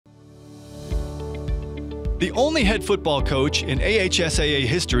The only head football coach in AHSAA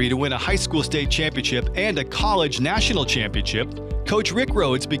history to win a high school state championship and a college national championship, Coach Rick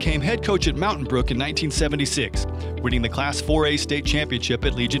Rhoades became head coach at Mountain Brook in 1976, winning the Class 4A state championship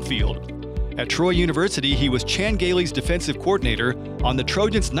at Legion Field. At Troy University, he was Chan Gailey's defensive coordinator on the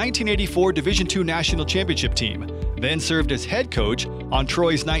Trojans' 1984 Division II national championship team, then served as head coach on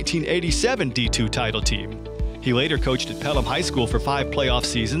Troy's 1987 D2 title team. He later coached at Pelham High School for 5 playoff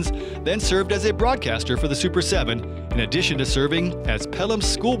seasons, then served as a broadcaster for the Super 7, in addition to serving as Pelham's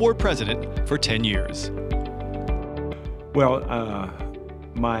school board president for 10 years. Well,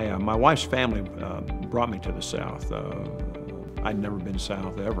 my wife's family brought me to the South. I'd never been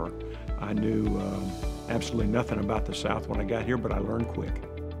south ever. I knew absolutely nothing about the South when I got here, but I learned quick.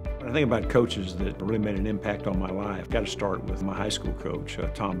 When I think about coaches that really made an impact on my life, I've got to start with my high school coach,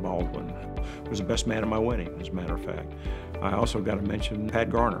 Tom Baldwin, who was the best man at my wedding, as a matter of fact. I also got to mention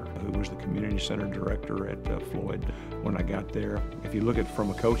Pat Garner, who was the community center director at Floyd when I got there. If you look at it from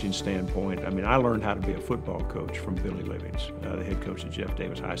a coaching standpoint, I mean, I learned how to be a football coach from Billy Livings, the head coach at Jefferson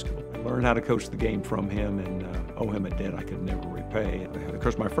Davis High School. I learned how to coach the game from him and owe him a debt I could never repay. Of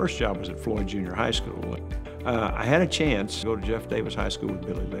course, my first job was at Floyd Junior High School. I had a chance to go to Jefferson Davis High School with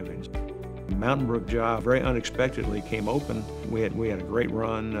Billy Livings. The Mountain Brook job very unexpectedly came open. We had a great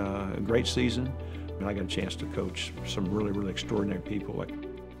run, a great season. And I got a chance to coach some really extraordinary people.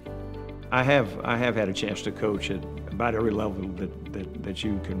 I have had a chance to coach at about every level that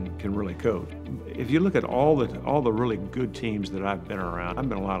you can really coach. If you look at all the really good teams that I've been around, I've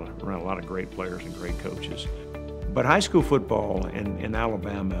been around a lot of great players and great coaches. But high school football in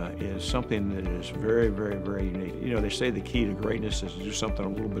Alabama is something that is very unique. You know, they say the key to greatness is to do something a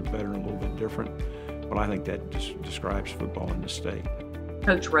little bit better and a little bit different. Well, I think that just describes football in this state.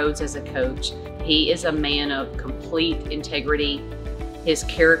 Coach Rhoades as a coach, he is a man of complete integrity. His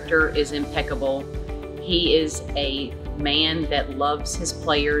character is impeccable. He is a man that loves his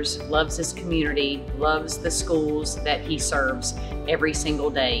players, loves his community, loves the schools that he serves every single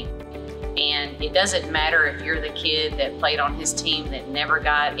day. And it doesn't matter if you're the kid that played on his team that never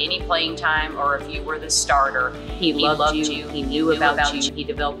got any playing time or if you were the starter. He loved you, he knew about you, he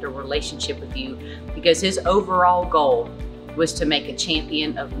developed a relationship with you because his overall goal was to make a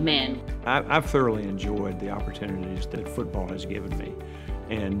champion of men. I've thoroughly enjoyed the opportunities that football has given me.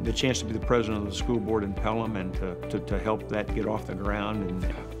 And the chance to be the president of the school board in Pelham and to help that get off the ground.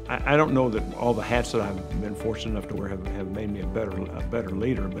 And I don't know that all the hats that I've been fortunate enough to wear have made me a better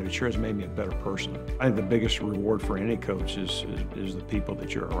leader, but it sure has made me a better person. I think the biggest reward for any coach is the people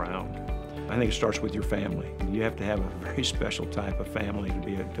that you're around. I think it starts with your family. You have to have a very special type of family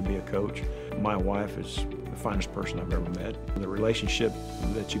to be a coach. My wife is the finest person I've ever met. The relationship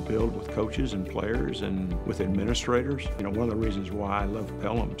that you build with coaches and players and with administrators. You know, one of the reasons why I love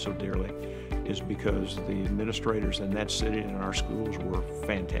Pelham so dearly is because the administrators in that city and in our schools were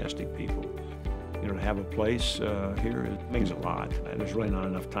fantastic people. You know, to have a place here, it means a lot. And there's really not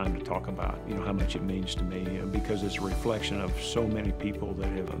enough time to talk about, you know, how much it means to me because it's a reflection of so many people that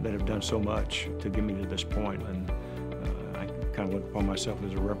have done so much to get me to this point. And I kind of look upon myself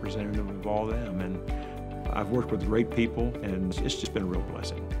as a representative of all them. And I've worked with great people, and it's just been a real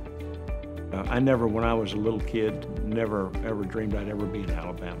blessing. I never, when I was a little kid, never ever dreamed I'd ever be in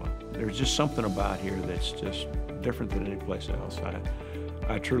Alabama. There's just something about here that's just different than any place else.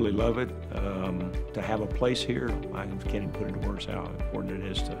 I truly love it. To have a place here, I can't even put into words how important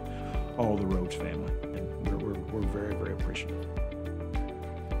it is to all the Rhoades family. And we're very appreciative.